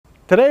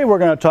Today we're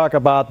going to talk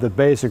about the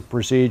basic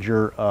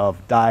procedure of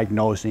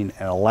diagnosing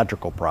an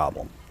electrical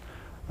problem.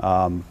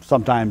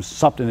 Sometimes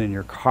something in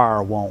your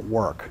car won't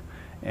work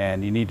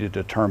and you need to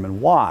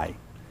determine why.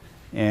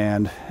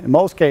 And in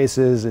most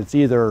cases it's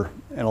either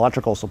an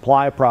electrical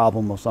supply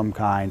problem of some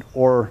kind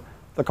or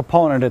the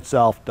component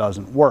itself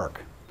doesn't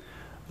work.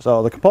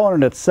 So the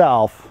component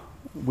itself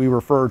we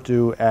refer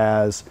to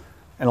as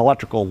an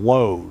electrical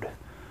load.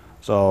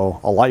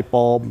 So a light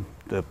bulb,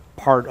 the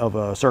part of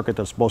a circuit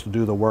that's supposed to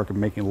do the work of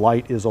making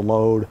light, is a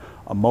load.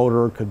 A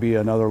motor could be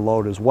another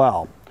load as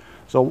well.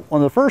 So one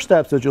of the first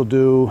steps that you'll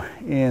do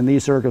in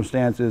these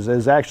circumstances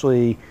is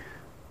actually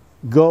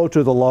go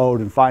to the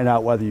load and find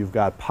out whether you've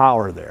got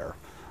power there.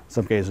 In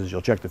some cases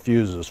you'll check the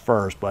fuses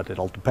first, but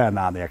it'll depend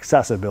on the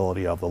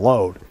accessibility of the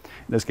load.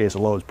 In this case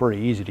the load is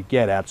pretty easy to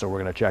get at, so we're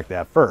going to check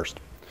that first.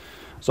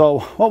 So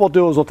what we'll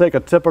do is we'll take a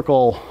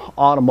typical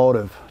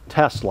automotive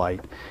test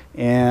light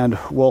and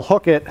we'll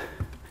hook it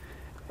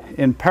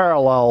in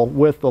parallel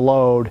with the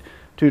load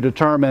to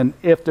determine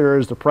if there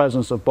is the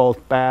presence of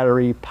both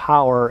battery,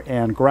 power,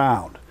 and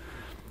ground.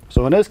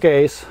 So in this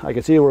case, I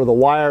can see where the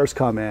wires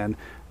come in,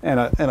 and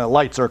a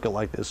light circuit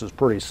like this is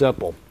pretty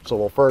simple. So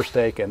we'll first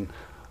take and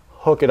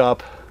hook it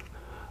up,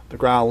 the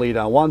ground lead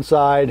on one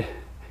side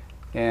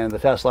and the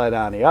test light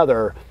on the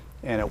other,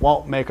 and it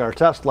won't make our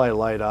test light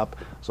light up.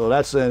 So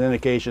that's an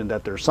indication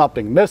that there's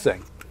something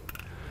missing.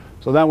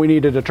 So then we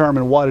need to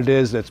determine what it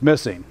is that's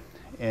missing.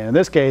 And in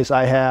this case,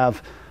 I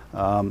have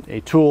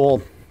a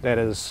tool that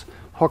is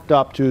hooked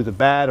up to the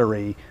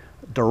battery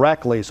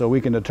directly so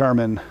we can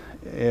determine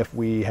if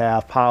we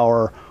have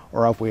power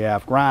or if we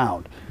have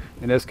ground.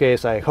 In this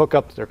case, I hook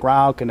up the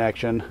ground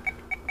connection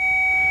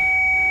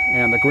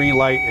and the green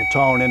light and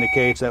tone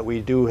indicates that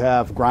we do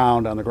have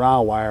ground on the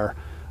ground wire.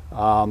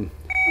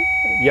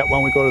 Yet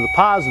when we go to the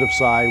positive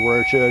side,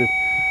 where it should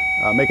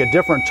make a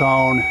different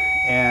tone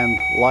and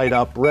light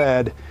up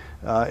red,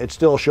 it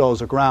still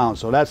shows a ground.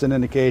 So that's an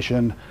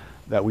indication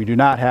that we do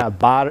not have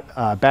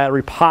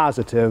battery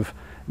positive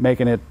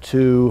making it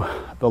to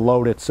the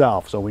load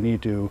itself. So we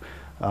need to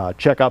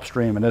check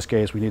upstream. In this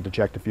case, we need to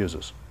check the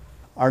fuses.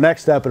 Our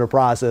next step in the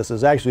process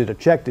is actually to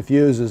check the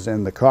fuses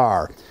in the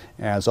car.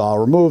 And so I'll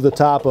remove the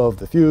top of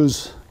the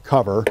fuse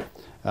cover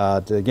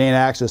to gain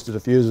access to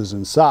the fuses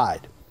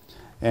inside.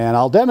 And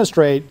I'll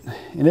demonstrate,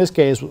 in this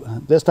case,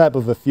 this type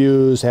of a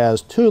fuse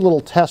has two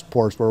little test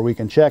ports where we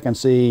can check and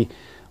see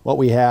what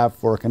we have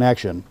for a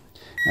connection.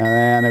 And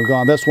then if we go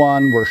on this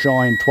one, we're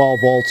showing 12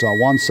 volts on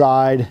one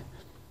side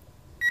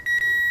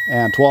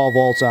and 12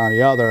 volts on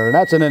the other, and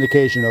that's an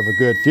indication of a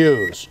good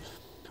fuse.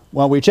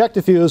 When we check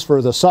the fuse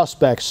for the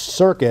suspect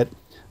circuit,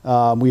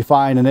 we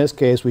find in this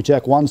case we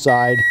check one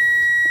side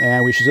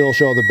and we still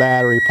show the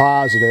battery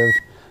positive.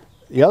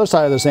 The other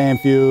side of the same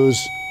fuse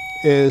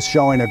is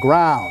showing a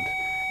ground,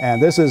 and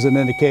this is an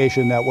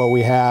indication that what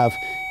we have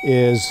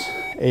is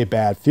a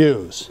bad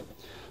fuse.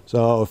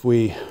 So if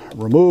we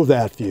remove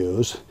that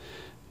fuse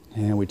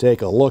and we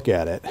take a look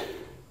at it,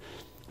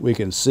 we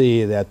can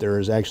see that there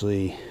is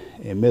actually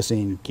a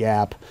missing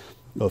gap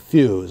of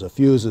fuse. A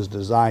fuse is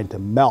designed to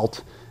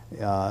melt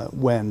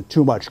when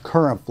too much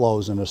current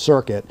flows in a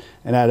circuit,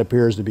 and that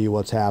appears to be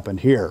what's happened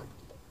here.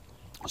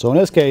 So in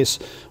this case,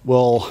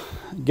 we'll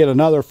get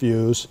another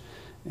fuse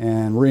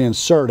and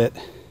reinsert it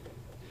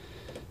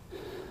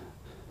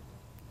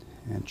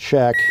and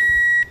check.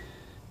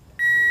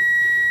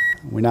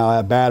 We now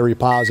have battery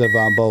positive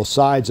on both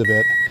sides of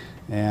it,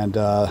 and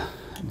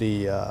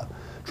the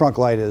trunk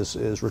light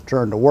is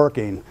returned to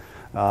working,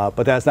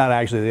 but that's not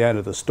actually the end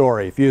of the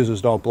story.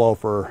 Fuses don't blow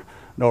for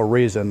no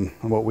reason.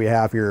 What we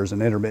have here is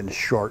an intermittent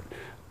short,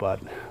 but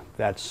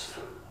that's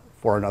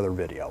for another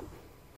video.